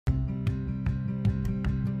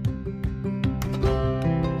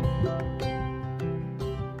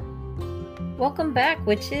Welcome back,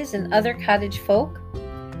 witches and other cottage folk.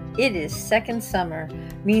 It is second summer,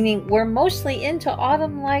 meaning we're mostly into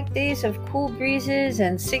autumn-like days of cool breezes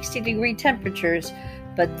and 60-degree temperatures.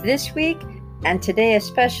 But this week, and today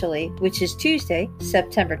especially, which is Tuesday,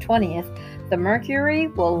 September 20th, the mercury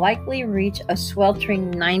will likely reach a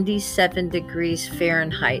sweltering 97 degrees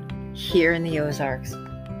Fahrenheit here in the Ozarks.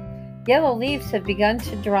 Yellow leaves have begun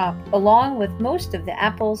to drop, along with most of the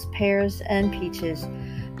apples, pears, and peaches.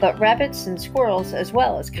 But rabbits and squirrels, as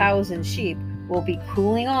well as cows and sheep, will be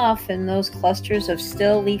cooling off in those clusters of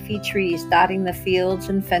still leafy trees dotting the fields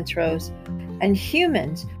and fence rows. And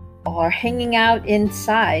humans are hanging out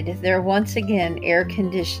inside their once again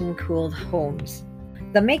air-conditioned cooled homes.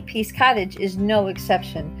 The Makepeace Cottage is no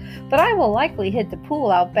exception, but I will likely hit the pool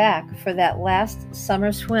out back for that last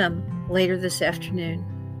summer swim later this afternoon.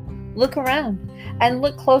 Look around and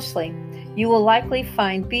look closely. You will likely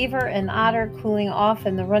find beaver and otter cooling off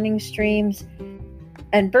in the running streams,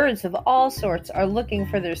 and birds of all sorts are looking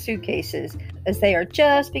for their suitcases as they are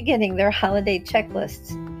just beginning their holiday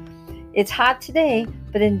checklists. It's hot today,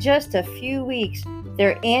 but in just a few weeks,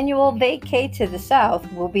 their annual vacay to the south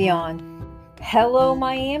will be on. Hello,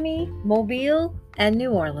 Miami, Mobile, and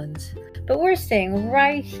New Orleans. But we're staying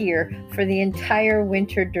right here for the entire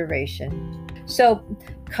winter duration. So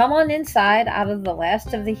come on inside out of the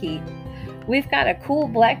last of the heat. We've got a cool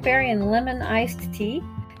blackberry and lemon iced tea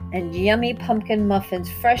and yummy pumpkin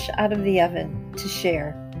muffins fresh out of the oven to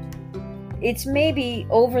share. It's maybe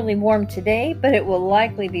overly warm today, but it will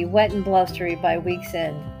likely be wet and blustery by week's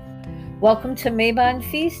end. Welcome to Mabon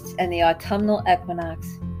Feasts and the Autumnal Equinox.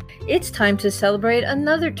 It's time to celebrate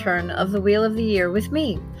another turn of the Wheel of the Year with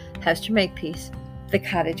me, Hester Makepeace, the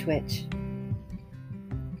Cottage Witch.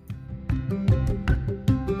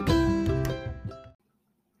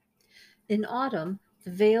 In autumn,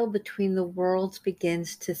 the veil between the worlds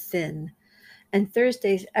begins to thin, and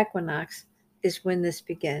Thursday's equinox is when this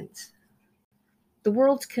begins. The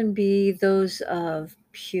worlds can be those of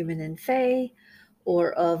human and fae,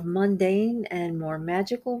 or of mundane and more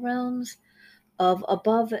magical realms, of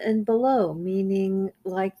above and below, meaning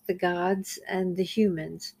like the gods and the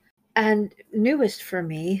humans, and newest for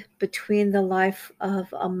me, between the life of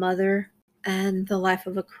a mother and the life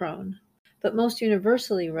of a crone. But most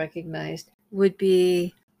universally recognized would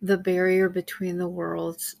be the barrier between the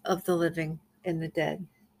worlds of the living and the dead.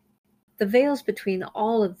 The veils between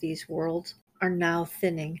all of these worlds are now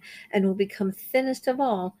thinning and will become thinnest of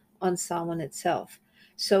all on Samhain itself.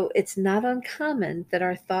 So it's not uncommon that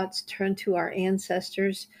our thoughts turn to our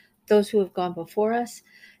ancestors, those who have gone before us,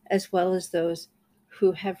 as well as those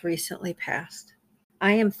who have recently passed.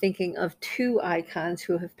 I am thinking of two icons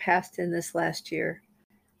who have passed in this last year.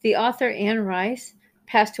 The author Anne Rice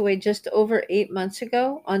passed away just over 8 months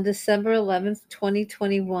ago on December 11th,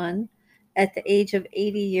 2021, at the age of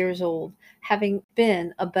 80 years old, having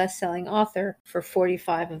been a best-selling author for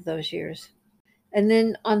 45 of those years. And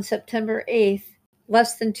then on September 8th,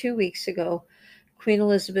 less than 2 weeks ago, Queen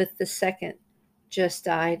Elizabeth II just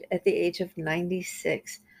died at the age of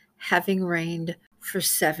 96, having reigned for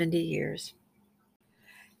 70 years.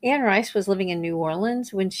 Anne Rice was living in New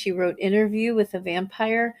Orleans when she wrote Interview with a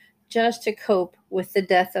Vampire just to cope with the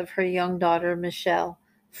death of her young daughter, Michelle,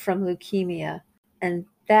 from leukemia. And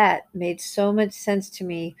that made so much sense to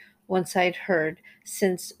me once I'd heard,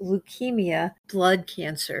 since leukemia, blood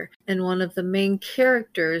cancer, and one of the main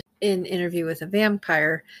characters in Interview with a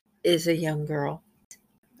Vampire is a young girl.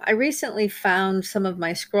 I recently found some of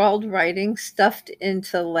my scrawled writing stuffed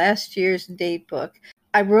into last year's date book.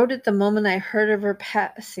 I wrote it the moment I heard of her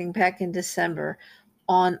passing back in December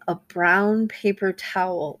on a brown paper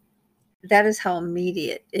towel. That is how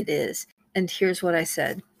immediate it is. And here's what I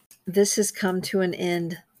said. This has come to an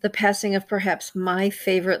end. The passing of perhaps my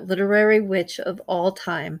favorite literary witch of all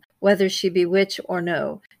time, whether she be witch or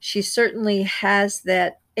no. She certainly has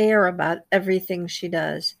that air about everything she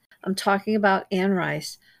does. I'm talking about Anne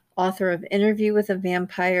Rice, author of Interview with a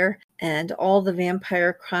Vampire and all the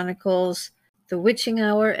Vampire Chronicles, The Witching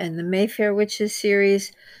Hour and the Mayfair Witches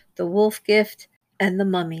series, The Wolf Gift, and The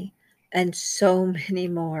Mummy, and so many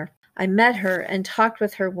more. I met her and talked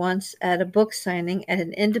with her once at a book signing at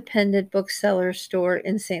an independent bookseller store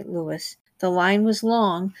in St. Louis. The line was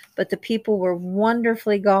long, but the people were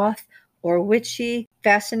wonderfully goth or witchy,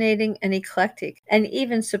 fascinating and eclectic, and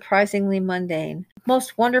even surprisingly mundane.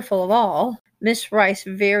 Most wonderful of all, Miss Rice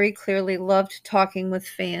very clearly loved talking with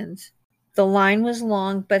fans. The line was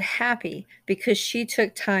long but happy because she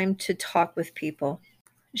took time to talk with people.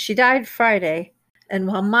 She died Friday, and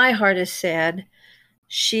while my heart is sad,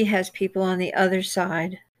 she has people on the other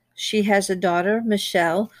side. She has a daughter,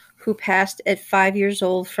 Michelle, who passed at 5 years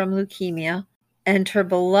old from leukemia, and her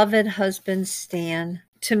beloved husband Stan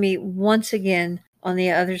to meet once again on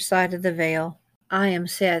the other side of the veil. I am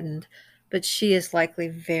saddened, but she is likely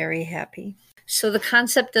very happy. So the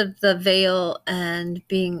concept of the veil and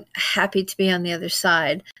being happy to be on the other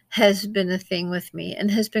side has been a thing with me and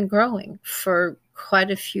has been growing for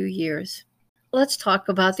quite a few years. Let's talk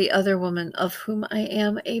about the other woman of whom I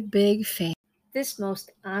am a big fan. This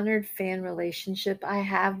most honored fan relationship I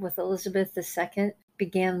have with Elizabeth II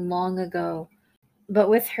began long ago, but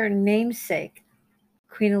with her namesake,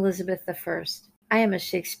 Queen Elizabeth I. I am a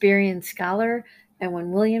Shakespearean scholar, and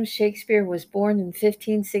when William Shakespeare was born in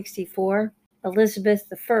 1564, Elizabeth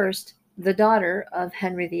I, the daughter of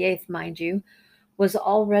Henry VIII, mind you, was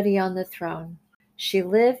already on the throne. She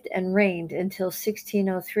lived and reigned until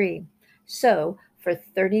 1603. So, for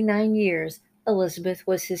 39 years, Elizabeth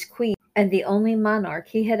was his queen and the only monarch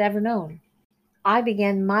he had ever known. I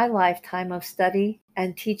began my lifetime of study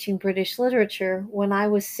and teaching British literature when I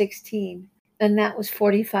was 16, and that was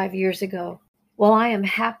 45 years ago. While I am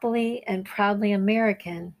happily and proudly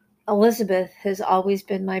American, Elizabeth has always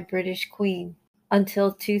been my British queen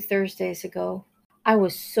until 2 Thursdays ago. I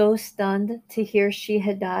was so stunned to hear she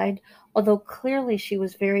had died, although clearly she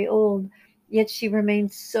was very old, yet she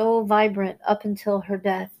remained so vibrant up until her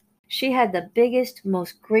death. She had the biggest,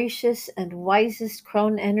 most gracious, and wisest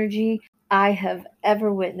crone energy I have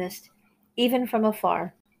ever witnessed, even from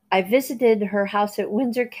afar. I visited her house at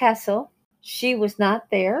Windsor Castle. She was not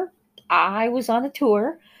there. I was on a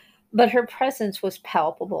tour, but her presence was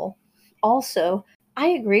palpable. Also, I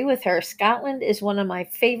agree with her. Scotland is one of my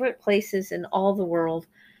favorite places in all the world.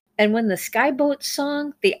 And when the Skyboat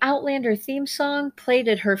song, the Outlander theme song, played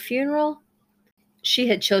at her funeral, she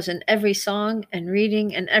had chosen every song and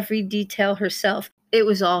reading and every detail herself. It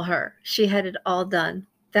was all her. She had it all done.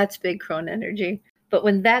 That's big crone energy. But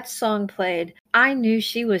when that song played, I knew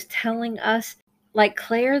she was telling us, like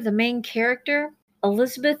Claire, the main character,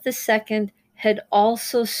 Elizabeth II had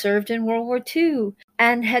also served in World War II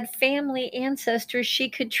and had family ancestors she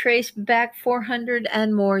could trace back 400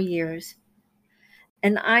 and more years.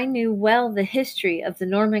 And I knew well the history of the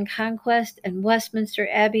Norman Conquest and Westminster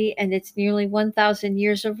Abbey and its nearly 1,000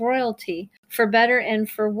 years of royalty, for better and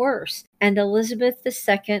for worse, and Elizabeth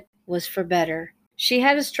II was for better. She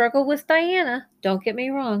had a struggle with Diana, don't get me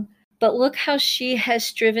wrong, but look how she has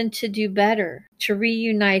striven to do better, to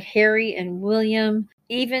reunite Harry and William,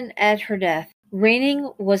 even at her death.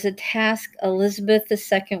 Reigning was a task Elizabeth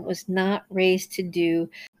II was not raised to do.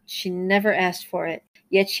 She never asked for it.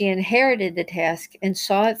 Yet she inherited the task and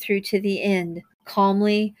saw it through to the end,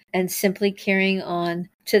 calmly and simply carrying on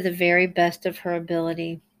to the very best of her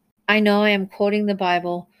ability. I know I am quoting the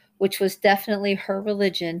Bible, which was definitely her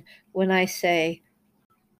religion, when I say,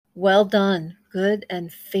 "Well done, good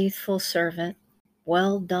and faithful servant.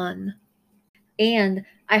 Well done." And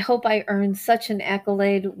I hope I earn such an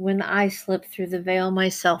accolade when I slip through the veil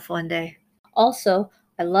myself one day. Also,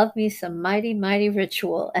 I love me some mighty, mighty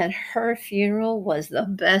ritual, and her funeral was the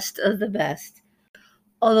best of the best.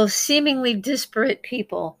 Although seemingly disparate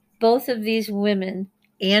people, both of these women,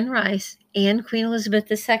 Anne Rice and Queen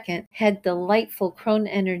Elizabeth II, had delightful crone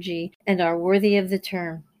energy and are worthy of the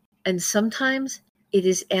term. And sometimes it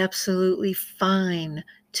is absolutely fine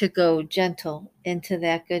to go gentle into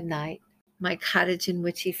that good night. My cottage and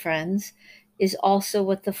witchy friends, is also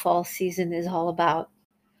what the fall season is all about.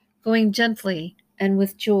 Going gently and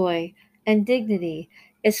with joy and dignity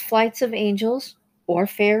as flights of angels or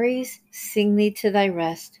fairies sing thee to thy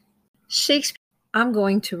rest. Shakespeare. I'm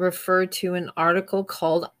going to refer to an article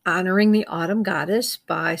called Honoring the Autumn Goddess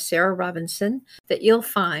by Sarah Robinson that you'll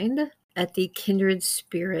find at the Kindred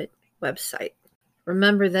Spirit website.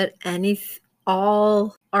 Remember that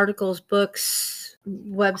all articles, books,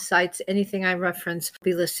 websites, anything I reference will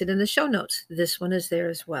be listed in the show notes. This one is there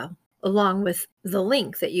as well, along with the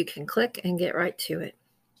link that you can click and get right to it.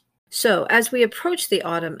 So, as we approach the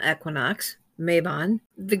autumn equinox, Mabon,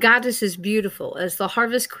 the goddess is beautiful as the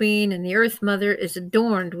harvest queen, and the earth mother is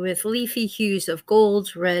adorned with leafy hues of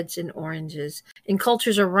golds, reds, and oranges. In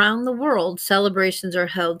cultures around the world, celebrations are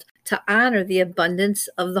held to honor the abundance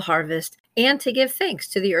of the harvest and to give thanks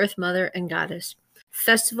to the earth mother and goddess.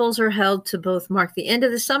 Festivals are held to both mark the end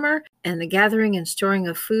of the summer and the gathering and storing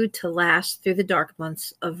of food to last through the dark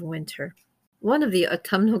months of winter. One of the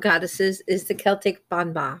autumnal goddesses is the Celtic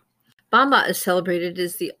Banba. Banba is celebrated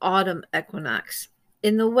as the autumn equinox.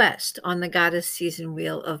 In the west, on the goddess season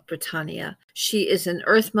wheel of Britannia, she is an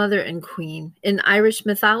earth mother and queen. In Irish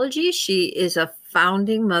mythology, she is a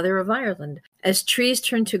founding mother of Ireland. As trees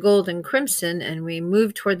turn to gold and crimson and we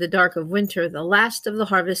move toward the dark of winter, the last of the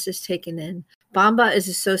harvest is taken in. Banba is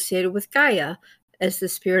associated with Gaia, as the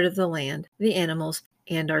spirit of the land, the animals,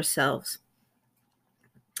 and ourselves.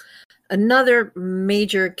 Another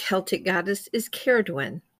major Celtic goddess is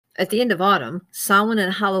Cerridwen. At the end of autumn, Samhain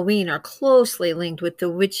and Halloween are closely linked with the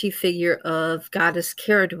witchy figure of goddess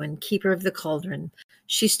Cerridwen, keeper of the cauldron.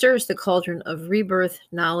 She stirs the cauldron of rebirth,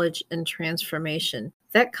 knowledge, and transformation.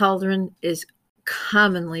 That cauldron is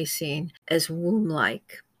commonly seen as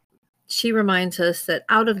womb-like. She reminds us that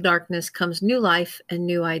out of darkness comes new life and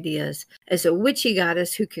new ideas. As a witchy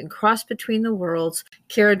goddess who can cross between the worlds,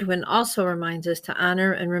 Cerridwen also reminds us to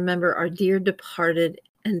honor and remember our dear departed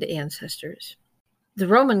and ancestors. The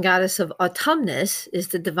Roman goddess of Autumnus is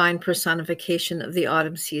the divine personification of the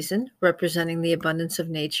autumn season, representing the abundance of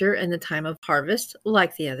nature and the time of harvest,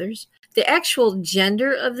 like the others. The actual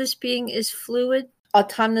gender of this being is fluid.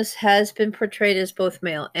 Autumnus has been portrayed as both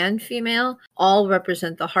male and female. All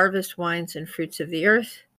represent the harvest, wines, and fruits of the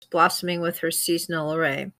earth, blossoming with her seasonal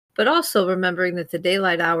array. But also remembering that the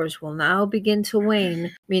daylight hours will now begin to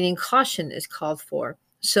wane, meaning caution is called for.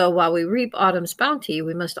 So while we reap autumn's bounty,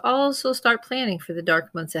 we must also start planning for the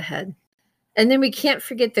dark months ahead. And then we can't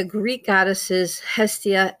forget the Greek goddesses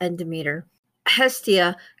Hestia and Demeter.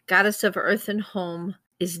 Hestia, goddess of earth and home,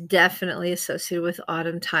 is definitely associated with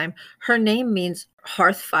autumn time. Her name means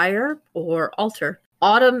hearth fire or altar.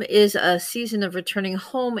 Autumn is a season of returning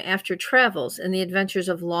home after travels and the adventures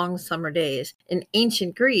of long summer days. In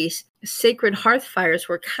ancient Greece, sacred hearth fires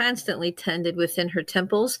were constantly tended within her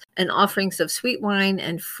temples, and offerings of sweet wine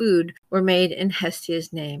and food were made in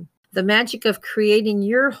Hestia's name. The magic of creating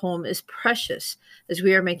your home is precious, as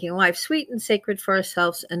we are making life sweet and sacred for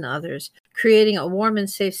ourselves and others. Creating a warm and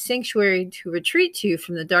safe sanctuary to retreat to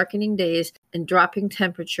from the darkening days and dropping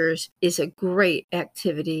temperatures is a great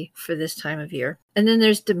activity for this time of year. And then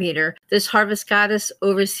there's Demeter. This harvest goddess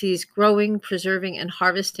oversees growing, preserving, and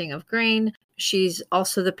harvesting of grain. She's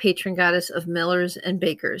also the patron goddess of millers and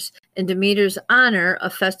bakers. In Demeter's honor, a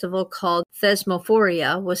festival called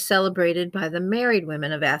Thesmophoria was celebrated by the married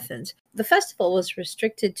women of Athens. The festival was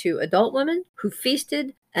restricted to adult women who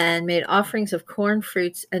feasted and made offerings of corn,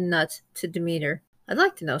 fruits, and nuts to Demeter. I'd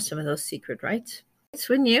like to know some of those secret rites.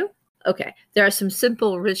 Wouldn't you? Okay, there are some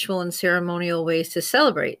simple ritual and ceremonial ways to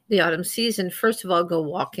celebrate the autumn season. First of all, go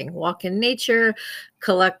walking. Walk in nature,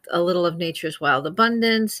 collect a little of nature's wild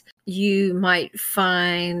abundance. You might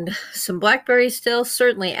find some blackberries still.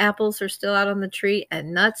 Certainly apples are still out on the tree,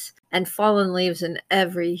 and nuts, and fallen leaves in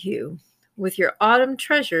every hue. With your autumn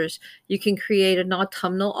treasures, you can create an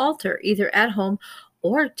autumnal altar, either at home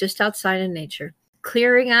or just outside in nature.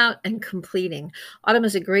 Clearing out and completing. Autumn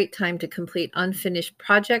is a great time to complete unfinished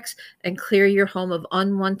projects and clear your home of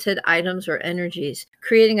unwanted items or energies.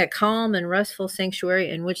 Creating a calm and restful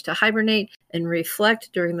sanctuary in which to hibernate and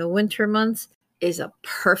reflect during the winter months is a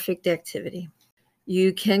perfect activity.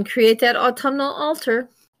 You can create that autumnal altar.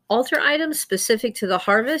 Altar items specific to the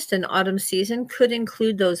harvest and autumn season could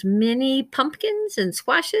include those mini pumpkins and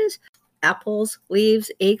squashes, apples,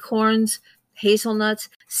 leaves, acorns, hazelnuts.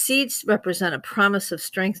 Seeds represent a promise of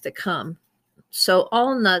strength to come. So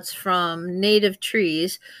all nuts from native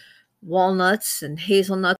trees, walnuts and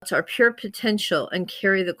hazelnuts, are pure potential and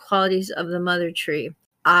carry the qualities of the mother tree.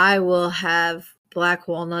 I will have black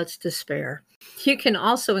walnuts to spare. You can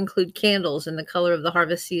also include candles in the color of the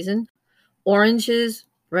harvest season: oranges,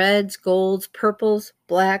 reds, golds, purples,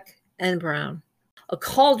 black, and brown. A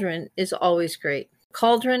cauldron is always great.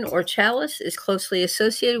 Cauldron or chalice is closely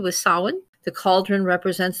associated with Samhain. The cauldron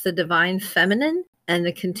represents the divine feminine and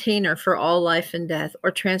the container for all life and death, or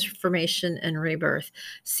transformation and rebirth.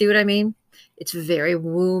 See what I mean? It's very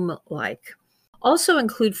womb-like. Also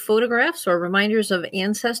include photographs or reminders of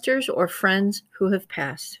ancestors or friends who have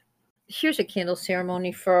passed. Here's a candle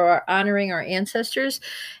ceremony for honoring our ancestors.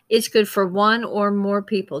 It's good for one or more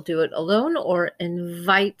people. Do it alone or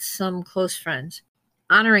invite some close friends.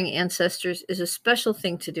 Honoring ancestors is a special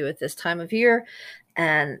thing to do at this time of year,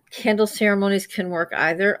 and candle ceremonies can work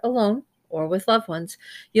either alone or with loved ones.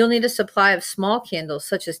 You'll need a supply of small candles,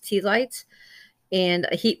 such as tea lights, and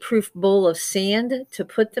a heat-proof bowl of sand to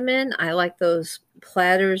put them in. I like those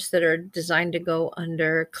platters that are designed to go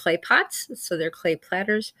under clay pots, so they're clay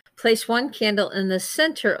platters. Place one candle in the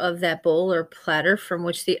center of that bowl or platter from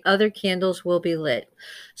which the other candles will be lit.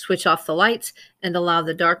 Switch off the lights and allow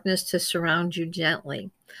the darkness to surround you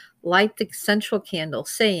gently. Light the central candle,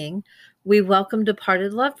 saying, "We welcome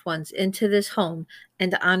departed loved ones into this home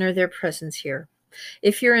and honor their presence here."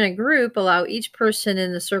 If you're in a group, allow each person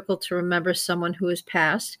in the circle to remember someone who has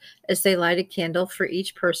passed as they light a candle for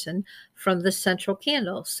each person from the central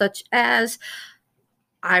candle, such as,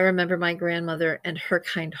 "I remember my grandmother and her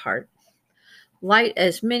kind heart." Light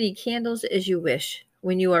as many candles as you wish.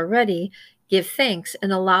 When you are ready, Give thanks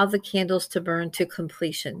and allow the candles to burn to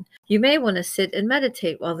completion. You may want to sit and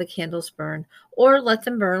meditate while the candles burn, or let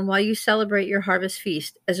them burn while you celebrate your harvest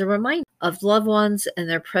feast as a reminder of loved ones and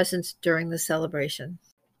their presence during the celebration.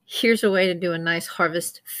 Here's a way to do a nice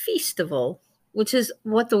harvest feastival, which is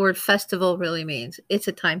what the word festival really means. It's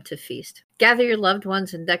a time to feast. Gather your loved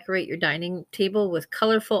ones and decorate your dining table with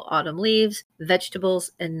colorful autumn leaves,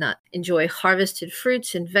 vegetables, and nuts. Enjoy harvested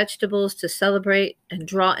fruits and vegetables to celebrate and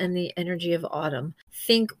draw in the energy of autumn.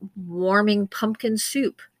 Think warming pumpkin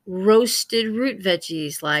soup, roasted root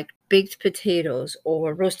veggies like baked potatoes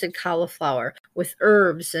or roasted cauliflower with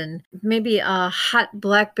herbs, and maybe a hot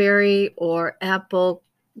blackberry or apple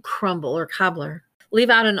crumble or cobbler. Leave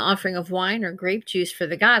out an offering of wine or grape juice for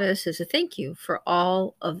the goddess as a thank you for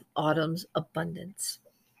all of autumn's abundance.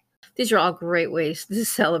 These are all great ways to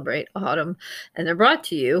celebrate autumn, and they're brought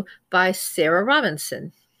to you by Sarah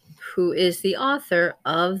Robinson, who is the author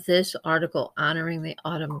of this article honoring the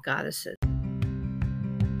autumn goddesses.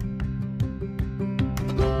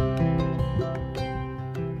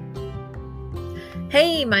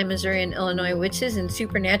 Hey, my Missouri and Illinois witches and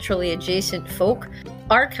supernaturally adjacent folk.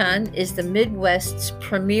 Archon is the Midwest's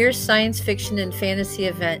premier science fiction and fantasy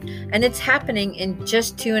event, and it's happening in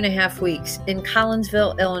just 2.5 weeks in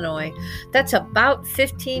Collinsville, Illinois. That's about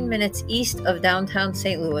 15 minutes east of downtown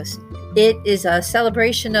St. Louis. It is a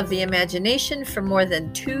celebration of the imagination for more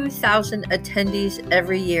than 2,000 attendees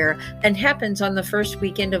every year and happens on the first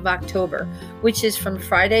weekend of October, which is from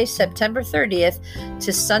Friday, September 30th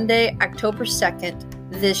to Sunday, October 2nd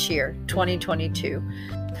this year, 2022.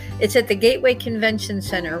 It's at the Gateway Convention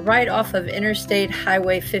Center right off of Interstate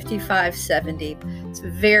Highway 5570. It's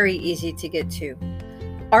very easy to get to.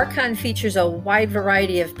 Archon features a wide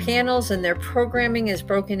variety of panels, and their programming is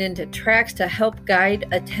broken into tracks to help guide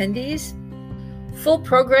attendees. Full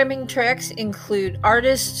programming tracks include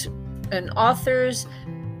artists and authors,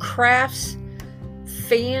 crafts,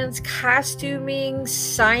 fans, costuming,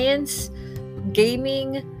 science,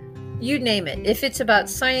 gaming, you name it. If it's about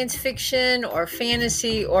science fiction or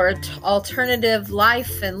fantasy or alternative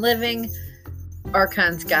life and living,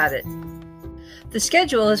 Archon's got it. The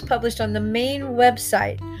schedule is published on the main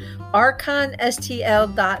website,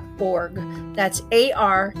 archonstl.org. That's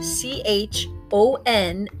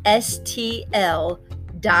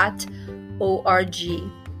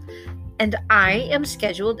ARCHONSTL.org. And I am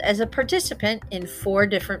scheduled as a participant in 4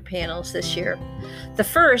 different panels this year. The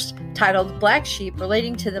first, titled Black Sheep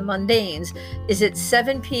Relating to the Mundanes, is at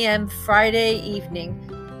 7 p.m. Friday evening,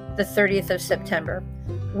 the 30th of September.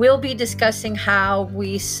 We'll be discussing how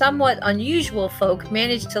we somewhat unusual folk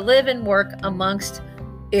manage to live and work amongst,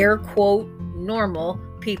 air quote, normal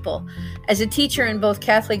people. As a teacher in both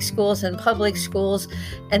Catholic schools and public schools,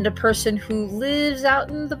 and a person who lives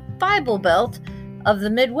out in the Bible Belt of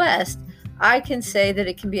the Midwest, I can say that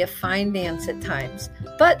it can be a fine dance at times,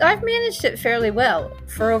 but I've managed it fairly well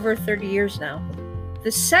for over 30 years now.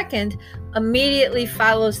 The second immediately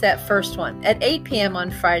follows that first one. At 8 p.m. on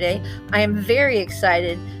Friday, I am very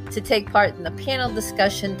excited to take part in the panel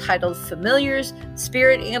discussion titled Familiars,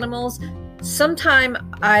 Spirit Animals. Sometime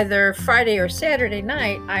either Friday or Saturday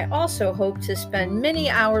night, I also hope to spend many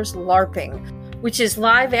hours LARPing, which is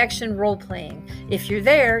live action role playing. If you're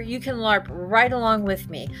there, you can LARP right along with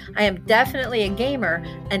me. I am definitely a gamer,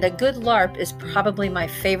 and a good LARP is probably my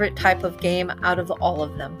favorite type of game out of all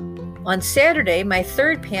of them. On Saturday, my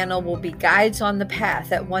third panel will be Guides on the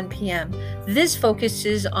Path at 1 p.m. This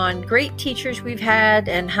focuses on great teachers we've had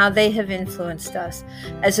and how they have influenced us.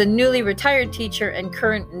 As a newly retired teacher and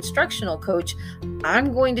current instructional coach,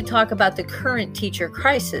 I'm going to talk about the current teacher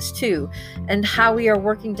crisis too, and how we are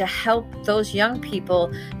working to help those young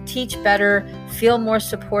people teach better, feel more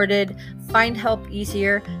supported, find help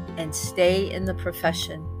easier, and stay in the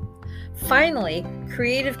profession. Finally,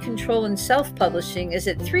 Creative Control and Self-Publishing is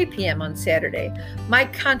at 3 p.m. on Saturday. My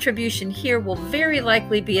contribution here will very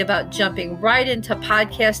likely be about jumping right into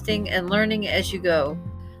podcasting and learning as you go.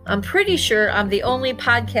 I'm pretty sure I'm the only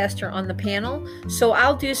podcaster on the panel, so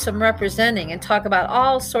I'll do some representing and talk about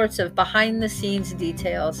all sorts of behind-the-scenes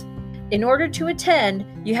details. In order to attend,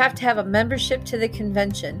 you have to have a membership to the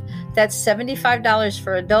convention. That's $75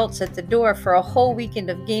 for adults at the door for a whole weekend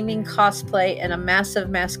of gaming, cosplay, and a massive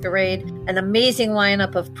masquerade, an amazing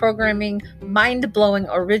lineup of programming, mind-blowing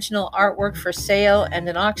original artwork for sale and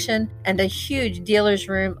an auction, and a huge dealer's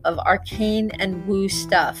room of arcane and woo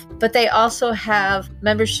stuff. But they also have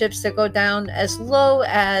memberships that go down as low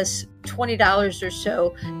as $20 or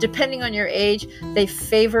so, depending on your age. They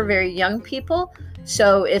favor very young people.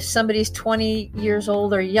 So if somebody's 20 years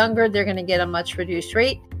old or younger, they're going to get a much reduced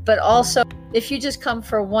rate. But also, if you just come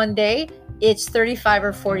for one day, it's $35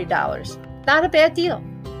 or $40. Not a bad deal.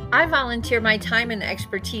 I volunteer my time and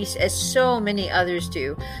expertise as so many others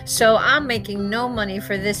do, so I'm making no money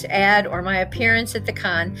for this ad or my appearance at the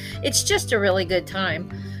con. It's just a really good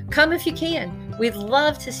time. Come if you can. We'd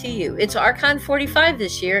love to see you. It's ArCon 45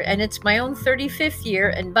 this year, and it's my own 35th year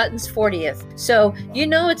and Button's 40th. So you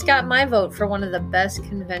know it's got my vote for one of the best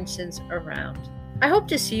conventions around. I hope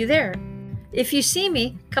to see you there. If you see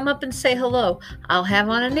me, come up and say hello. I'll have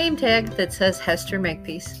on a name tag that says Hester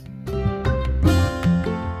Makepeace.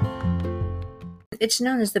 It's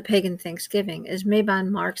known as the pagan Thanksgiving, as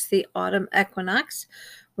Mabon marks the autumn equinox,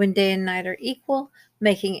 when day and night are equal,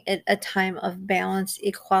 making it a time of balance,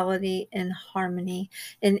 equality, and harmony.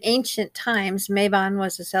 In ancient times, Mabon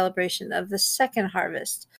was a celebration of the second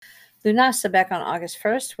harvest. Lunasa, back on August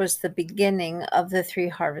 1st, was the beginning of the 3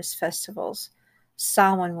 harvest festivals.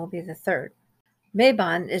 Samhain will be the third.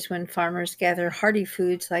 Mabon is when farmers gather hearty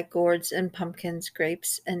foods like gourds and pumpkins,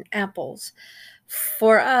 grapes, and apples.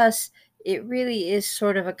 For us, it really is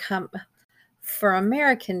sort of for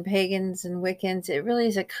American pagans and Wiccans, it really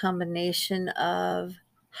is a combination of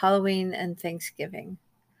Halloween and Thanksgiving.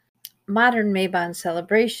 Modern Mabon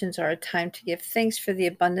celebrations are a time to give thanks for the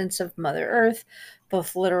abundance of Mother Earth,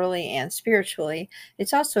 both literally and spiritually.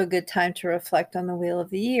 It's also a good time to reflect on the wheel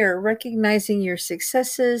of the year, recognizing your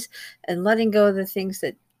successes and letting go of the things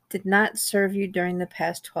that did not serve you during the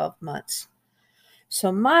past 12 months. So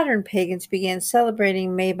modern pagans began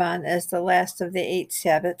celebrating Mabon as the last of the 8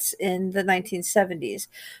 Sabbats in the 1970s,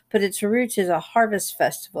 but its roots as a harvest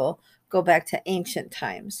festival go back to ancient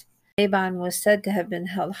times. Mabon was said to have been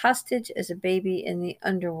held hostage as a baby in the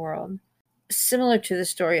underworld, similar to the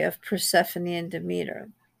story of Persephone and Demeter.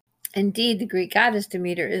 Indeed, the Greek goddess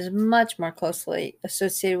Demeter is much more closely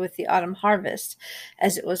associated with the autumn harvest,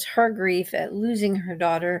 as it was her grief at losing her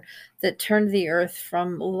daughter that turned the earth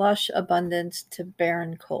from lush abundance to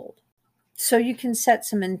barren cold. So you can set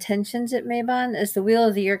some intentions at Mabon as the wheel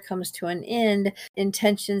of the year comes to an end,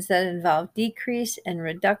 intentions that involve decrease and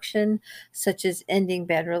reduction, such as ending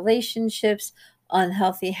bad relationships,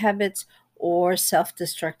 unhealthy habits, or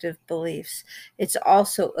self-destructive beliefs. It's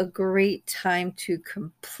also a great time to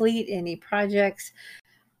complete any projects.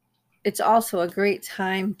 It's also a great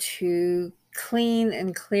time to clean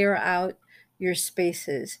and clear out your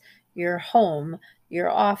spaces, your home, your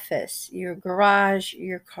office, your garage,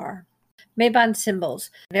 your car. Mabon symbols,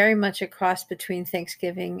 very much a cross between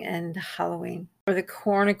Thanksgiving and Halloween. Or the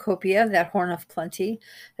cornucopia, that horn of plenty,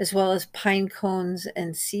 as well as pine cones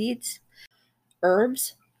and seeds.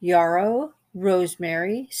 Herbs, yarrow,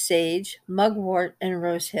 rosemary, sage, mugwort, and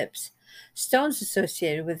rose hips. Stones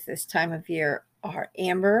associated with this time of year are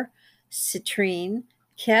amber, citrine,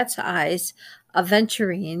 cat's eyes,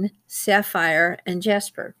 aventurine, sapphire, and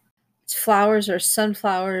jasper. Its flowers are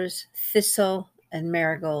sunflowers, thistle, and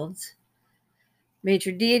marigolds.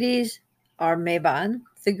 Major deities are Mabon,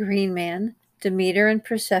 the Green Man, Demeter and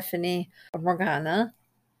Persephone, Morgana,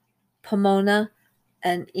 Pomona,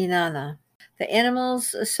 and Inanna. The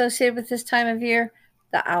animals associated with this time of year,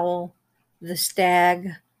 the owl, the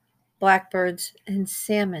stag, blackbirds, and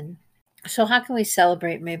salmon. So how can we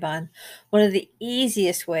celebrate Mabon? One of the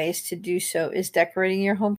easiest ways to do so is decorating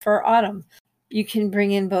your home for autumn. You can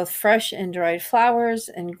bring in both fresh and dried flowers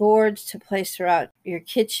and gourds to place throughout your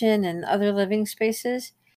kitchen and other living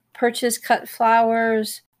spaces. Purchase cut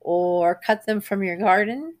flowers or cut them from your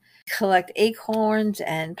garden. Collect acorns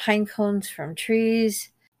and pine cones from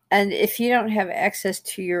trees. And if you don't have access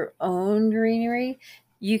to your own greenery,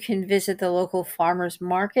 you can visit the local farmer's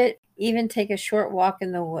market, even take a short walk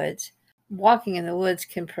in the woods. Walking in the woods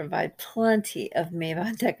can provide plenty of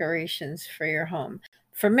Mabon decorations for your home.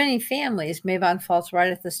 For many families, Mabon falls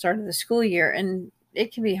right at the start of the school year, and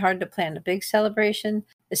it can be hard to plan a big celebration,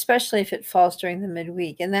 especially if it falls during the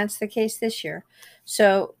midweek, and that's the case this year.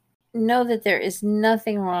 So know that there is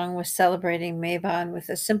nothing wrong with celebrating Mabon with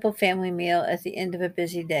a simple family meal at the end of a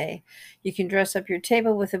busy day. You can dress up your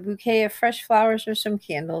table with a bouquet of fresh flowers or some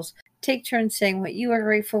candles. Take turns saying what you are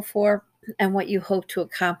grateful for and what you hope to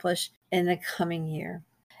accomplish in the coming year.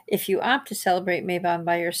 If you opt to celebrate Mabon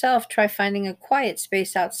by yourself, try finding a quiet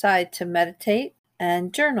space outside to meditate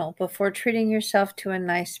and journal before treating yourself to a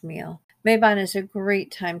nice meal. Mabon is a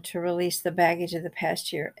great time to release the baggage of the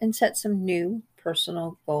past year and set some new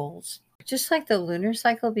personal goals. Just like the lunar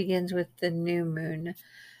cycle begins with the new moon,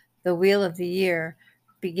 the wheel of the year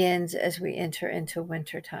begins as we enter into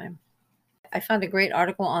wintertime. I found a great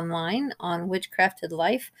article online on Witchcrafted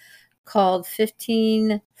Life called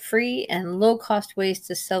 15 Free and Low-Cost Ways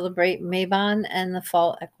to Celebrate Mabon and the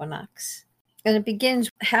Fall Equinox. And it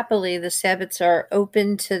begins happily. The Sabbats are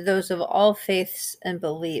open to those of all faiths and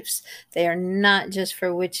beliefs. They are not just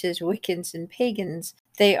for witches, Wiccans, and pagans.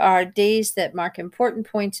 They are days that mark important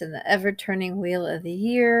points in the ever turning wheel of the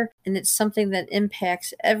year, and it's something that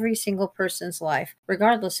impacts every single person's life,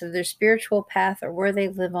 regardless of their spiritual path or where they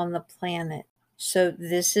live on the planet. So,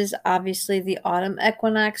 this is obviously the autumn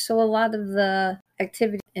equinox, so a lot of the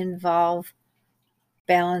activities involve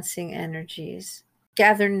balancing energies.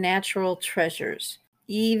 Gather natural treasures.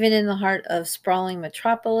 Even in the heart of sprawling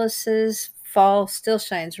metropolises, fall still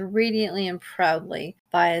shines radiantly and proudly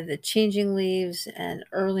by the changing leaves and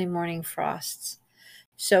early morning frosts.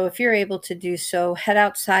 So if you're able to do so, head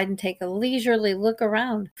outside and take a leisurely look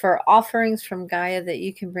around for offerings from Gaia that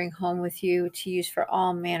you can bring home with you to use for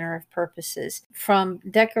all manner of purposes. From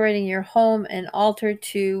decorating your home and altar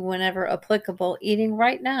to, whenever applicable, eating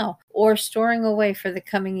right now or storing away for the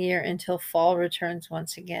coming year until fall returns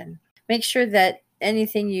once again. Make sure that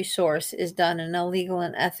anything you source is done in a legal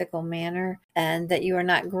and ethical manner, and that you are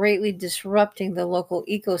not greatly disrupting the local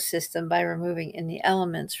ecosystem by removing any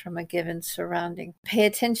elements from a given surrounding. Pay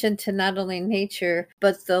attention to not only nature,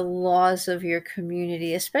 but the laws of your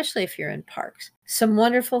community, especially if you're in parks. Some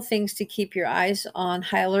wonderful things to keep your eyes on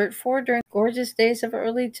high alert for during gorgeous days of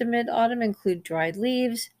early to mid-autumn include dried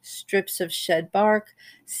leaves, strips of shed bark,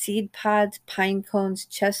 seed pods, pine cones,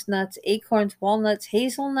 chestnuts, acorns, walnuts,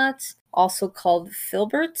 hazelnuts, also called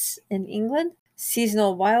filberts in England,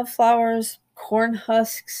 seasonal wildflowers, corn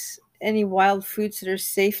husks, any wild foods that are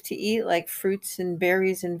safe to eat, like fruits and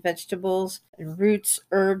berries and vegetables and roots,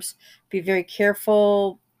 herbs. Be very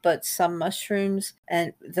careful, but some mushrooms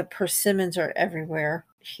and the persimmons are everywhere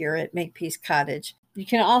here at Makepeace Cottage. You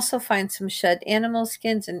can also find some shed animal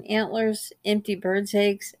skins and antlers, empty birds'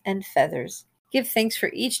 eggs, and feathers. Give thanks for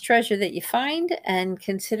each treasure that you find and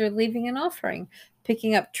consider leaving an offering,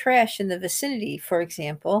 picking up trash in the vicinity, for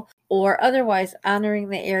example, or otherwise honoring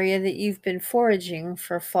the area that you've been foraging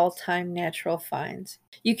for fall-time natural finds.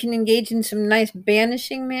 You can engage in some nice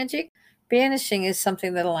banishing magic. Banishing is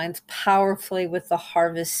something that aligns powerfully with the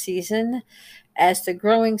harvest season, as the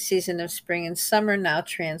growing season of spring and summer now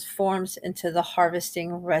transforms into the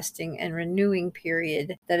harvesting, resting, and renewing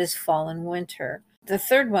period that is fall and winter. The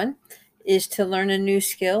third one is to learn a new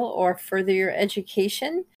skill or further your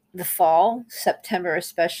education. The fall, September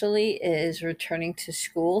especially, is returning to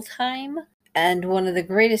school time. And one of the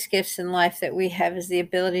greatest gifts in life that we have is the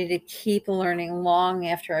ability to keep learning long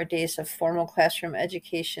after our days of formal classroom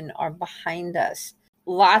education are behind us.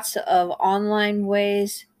 Lots of online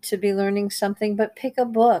ways to be learning something, but pick a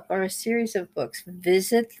book or a series of books.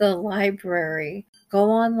 Visit the library.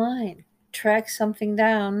 Go online. Track something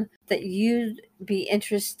down that you'd be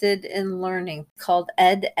interested in learning, called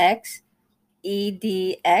edX,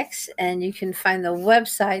 EDX, and you can find their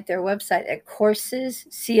website at courses,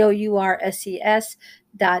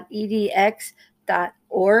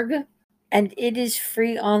 courses.edx.org. And it is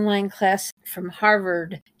free online class from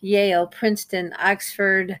Harvard, Yale, Princeton,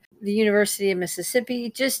 Oxford, the University of Mississippi,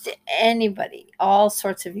 just anybody. All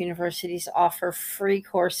sorts of universities offer free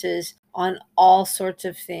courses on all sorts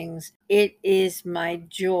of things. It is my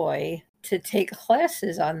joy to take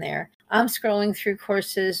classes on there. I'm scrolling through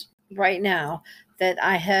courses right now that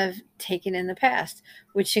I have taken in the past,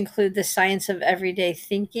 which include the science of everyday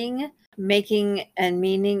thinking, making and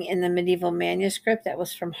meaning in the medieval manuscript, that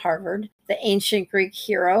was from Harvard, the ancient Greek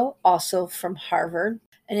hero, also from Harvard,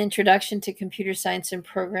 an introduction to computer science and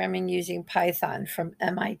programming using Python from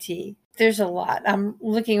MIT. There's a lot. I'm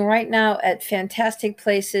looking right now at Fantastic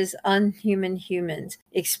Places, Unhuman Humans,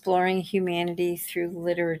 exploring humanity through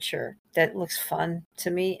literature. That looks fun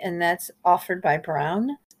to me, and that's offered by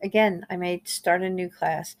Brown. Again, I may start a new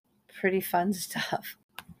class. Pretty fun stuff.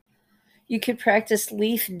 You could practice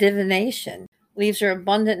leaf divination. Leaves are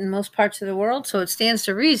abundant in most parts of the world, so it stands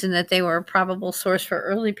to reason that they were a probable source for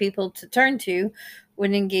early people to turn to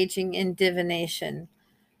when engaging in divination.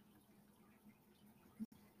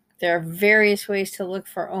 There are various ways to look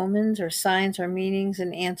for omens or signs or meanings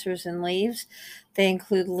and answers in leaves. They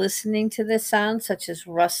include listening to the sounds, such as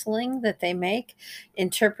rustling that they make,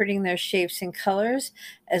 interpreting their shapes and colors,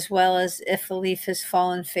 as well as if a leaf has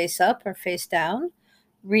fallen face up or face down,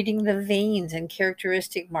 reading the veins and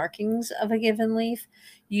characteristic markings of a given leaf,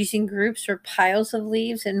 using groups or piles of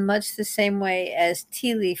leaves in much the same way as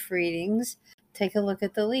tea leaf readings. Take a look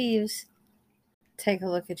at the leaves. Take a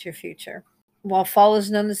look at your future. While fall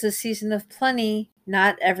is known as the season of plenty,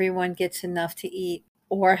 not everyone gets enough to eat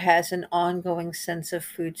or has an ongoing sense of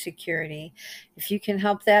food security. If you can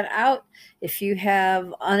help that out, if you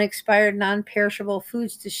have unexpired, non-perishable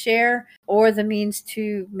foods to share or the means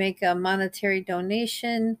to make a monetary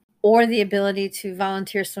donation, or the ability to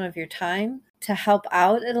volunteer some of your time to help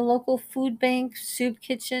out at a local food bank, soup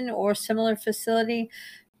kitchen, or similar facility,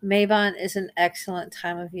 Mabon is an excellent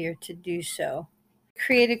time of year to do so.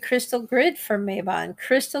 Create a crystal grid for Mabon.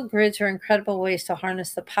 Crystal grids are incredible ways to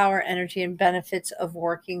harness the power, energy, and benefits of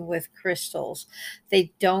working with crystals.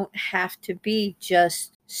 They don't have to be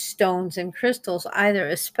just stones and crystals either,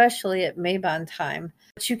 especially at Mabon time.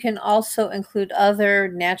 But you can also include other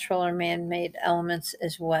natural or man-made elements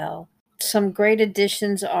as well. Some great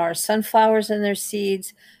additions are sunflowers and their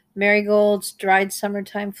seeds, marigolds, dried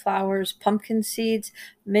summertime flowers, pumpkin seeds,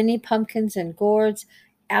 mini pumpkins and gourds,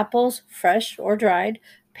 apples, fresh or dried,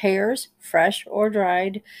 pears, fresh or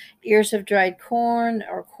dried, ears of dried corn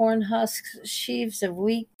or corn husks, sheaves of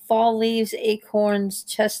wheat, fall leaves, acorns,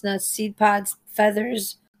 chestnuts, seed pods,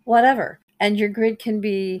 feathers, whatever. And your grid can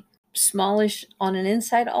be smallish on an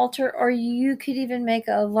inside altar, or you could even make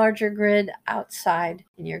a larger grid outside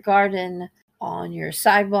in your garden, on your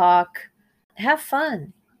sidewalk. Have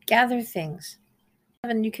fun, gather things.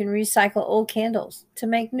 And you can recycle old candles to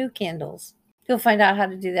make new candles. You'll find out how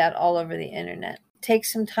to do that all over the internet. Take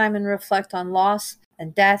some time and reflect on loss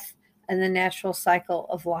and death and the natural cycle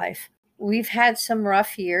of life. We've had some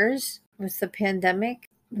rough years with the pandemic.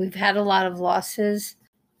 We've had a lot of losses,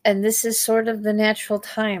 and this is sort of the natural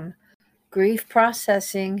time. Grief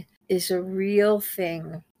processing is a real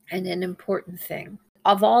thing and an important thing.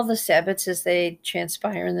 Of all the Sabbats as they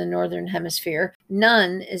transpire in the Northern Hemisphere,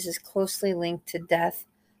 none is as closely linked to death,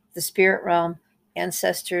 the spirit realm,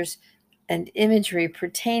 ancestors, and imagery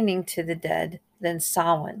pertaining to the dead than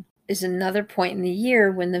Samhain. Is another point in the year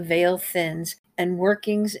when the veil thins and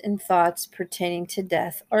workings and thoughts pertaining to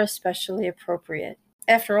death are especially appropriate.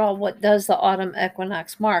 After all, what does the autumn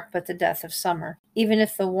equinox mark but the death of summer? Even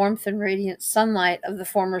if the warmth and radiant sunlight of the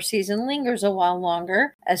former season lingers a while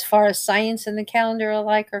longer, as far as science and the calendar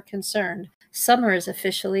alike are concerned, summer is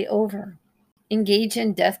officially over. Engage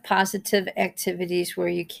in death-positive activities where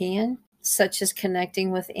you can, such as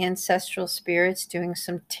connecting with ancestral spirits, doing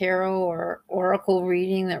some tarot or oracle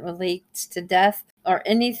reading that relates to death, or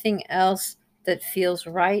anything else that feels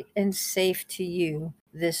right and safe to you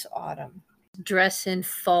this autumn. Dress in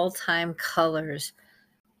fall time colors.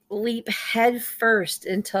 Leap head first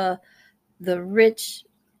into the rich,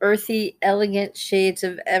 earthy, elegant shades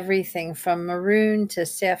of everything from maroon to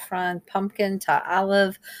saffron, pumpkin to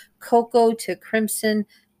olive, cocoa to crimson,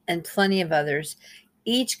 and plenty of others.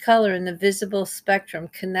 Each color in the visible spectrum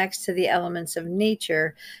connects to the elements of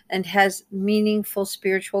nature and has meaningful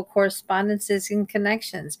spiritual correspondences and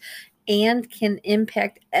connections, and can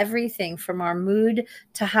impact everything from our mood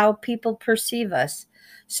to how people perceive us.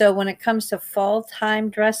 So when it comes to fall time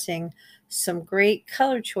dressing, some great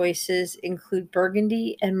color choices include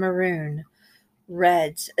burgundy and maroon.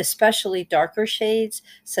 Reds, especially darker shades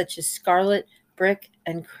such as scarlet, brick,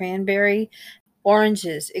 and cranberry.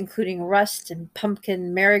 Oranges, including rust and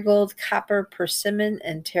pumpkin, marigold, copper, persimmon,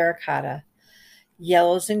 and terracotta.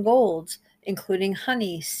 Yellows and golds, including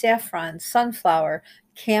honey, saffron, sunflower,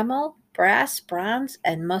 camel, brass, bronze,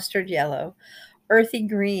 and mustard yellow. Earthy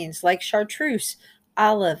greens like chartreuse,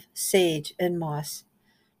 olive, sage, and moss.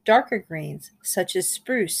 Darker greens such as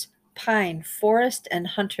spruce, pine, forest, and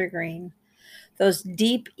hunter green. Those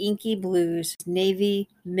deep inky blues, navy,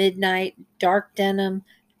 midnight, dark denim,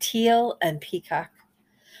 teal, and peacock.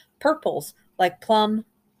 Purples like plum,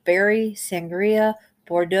 berry, sangria,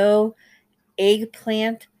 Bordeaux,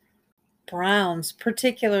 eggplant. Browns,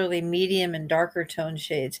 particularly medium and darker tone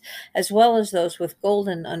shades, as well as those with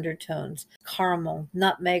golden undertones, caramel,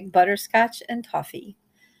 nutmeg, butterscotch, and toffee.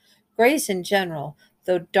 Grays in general,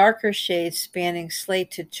 though darker shades spanning slate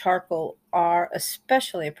to charcoal, are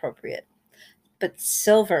especially appropriate. But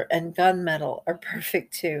silver and gunmetal are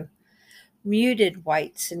perfect too. Muted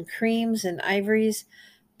whites and creams and ivories,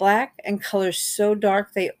 black and colors so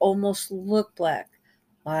dark they almost look black,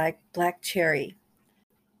 like black cherry.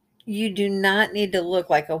 You do not need to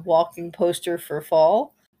look like a walking poster for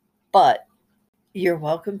fall, but you're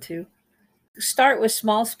welcome to. Start with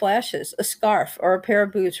small splashes, a scarf or a pair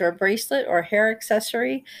of boots or a bracelet or a hair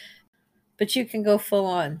accessory, but you can go full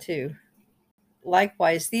on too.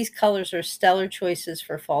 Likewise, these colors are stellar choices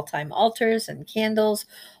for fall time altars and candles,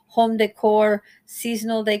 home decor,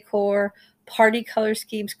 seasonal decor, party color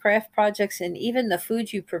schemes, craft projects, and even the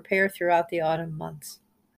food you prepare throughout the autumn months.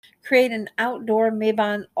 Create an outdoor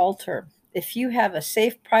Mabon altar. If you have a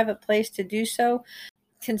safe private place to do so,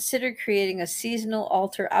 consider creating a seasonal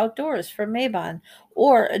altar outdoors for Mabon,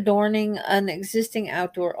 or adorning an existing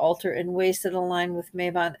outdoor altar in ways that align with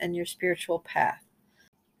Mabon and your spiritual path.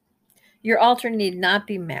 Your altar need not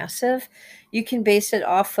be massive. You can base it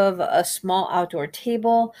off of a small outdoor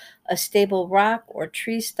table, a stable rock or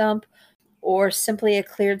tree stump, or simply a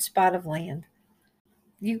cleared spot of land.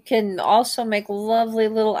 You can also make lovely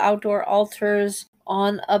little outdoor altars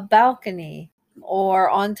on a balcony or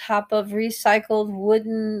on top of recycled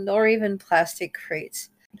wooden or even plastic crates.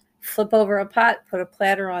 Flip over a pot, put a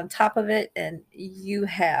platter on top of it, and you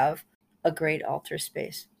have a great altar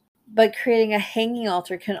space. But creating a hanging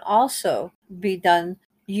altar can also be done.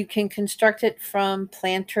 You can construct it from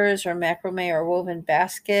planters or macrame or woven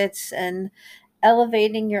baskets, and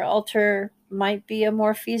elevating your altar might be a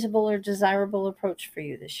more feasible or desirable approach for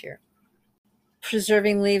you this year.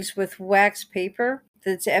 Preserving leaves with wax paper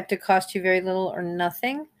that's apt to cost you very little or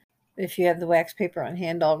nothing if you have the wax paper on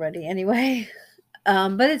hand already anyway.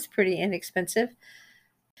 But it's pretty inexpensive.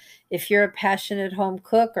 If you're a passionate home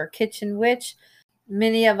cook or kitchen witch,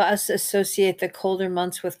 many of us associate the colder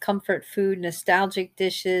months with comfort food, nostalgic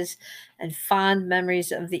dishes, and fond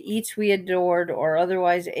memories of the eats we adored or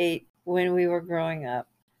otherwise ate when we were growing up.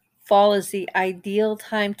 Fall is the ideal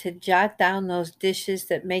time to jot down those dishes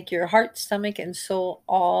that make your heart, stomach, and soul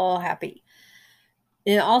all happy.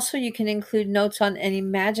 And also, you can include notes on any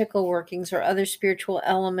magical workings or other spiritual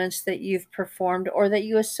elements that you've performed or that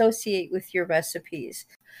you associate with your recipes.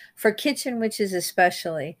 For kitchen witches,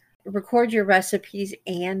 especially, record your recipes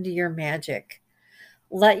and your magic.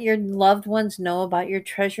 Let your loved ones know about your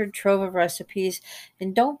treasured trove of recipes,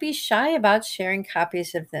 and don't be shy about sharing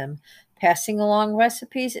copies of them. Passing along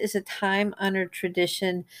recipes is a time honored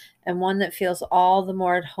tradition and one that feels all the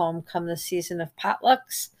more at home come the season of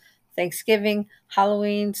potlucks, Thanksgiving,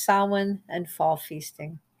 Halloween, Samhain, and fall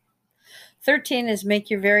feasting. 13 is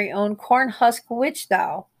make your very own corn husk witch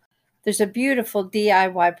doll. There's a beautiful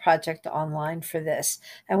DIY project online for this,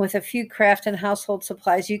 and with a few craft and household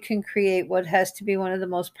supplies, you can create what has to be one of the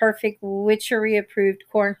most perfect witchery approved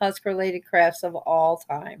corn husk related crafts of all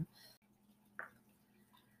time.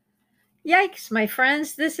 Yikes, my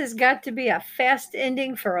friends, this has got to be a fast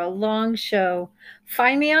ending for a long show.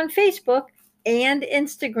 Find me on Facebook and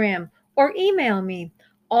Instagram or email me.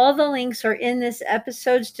 All the links are in this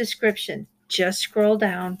episode's description. Just scroll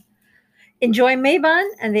down. Enjoy Mabon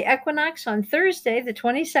and the equinox on Thursday, the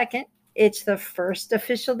 22nd. It's the first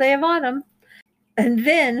official day of autumn. And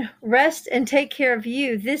then rest and take care of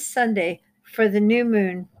you this Sunday for the new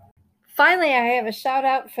moon. Finally, I have a shout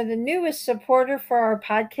out for the newest supporter for our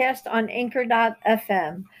podcast on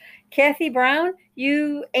anchor.fm. Kathy Brown,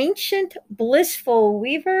 you ancient blissful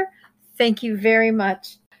weaver, thank you very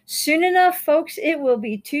much. Soon enough, folks, it will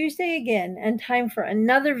be Tuesday again and time for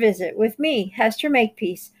another visit with me, Hester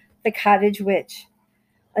Makepeace, the Cottage Witch.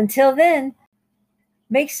 Until then,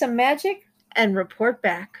 make some magic and report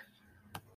back.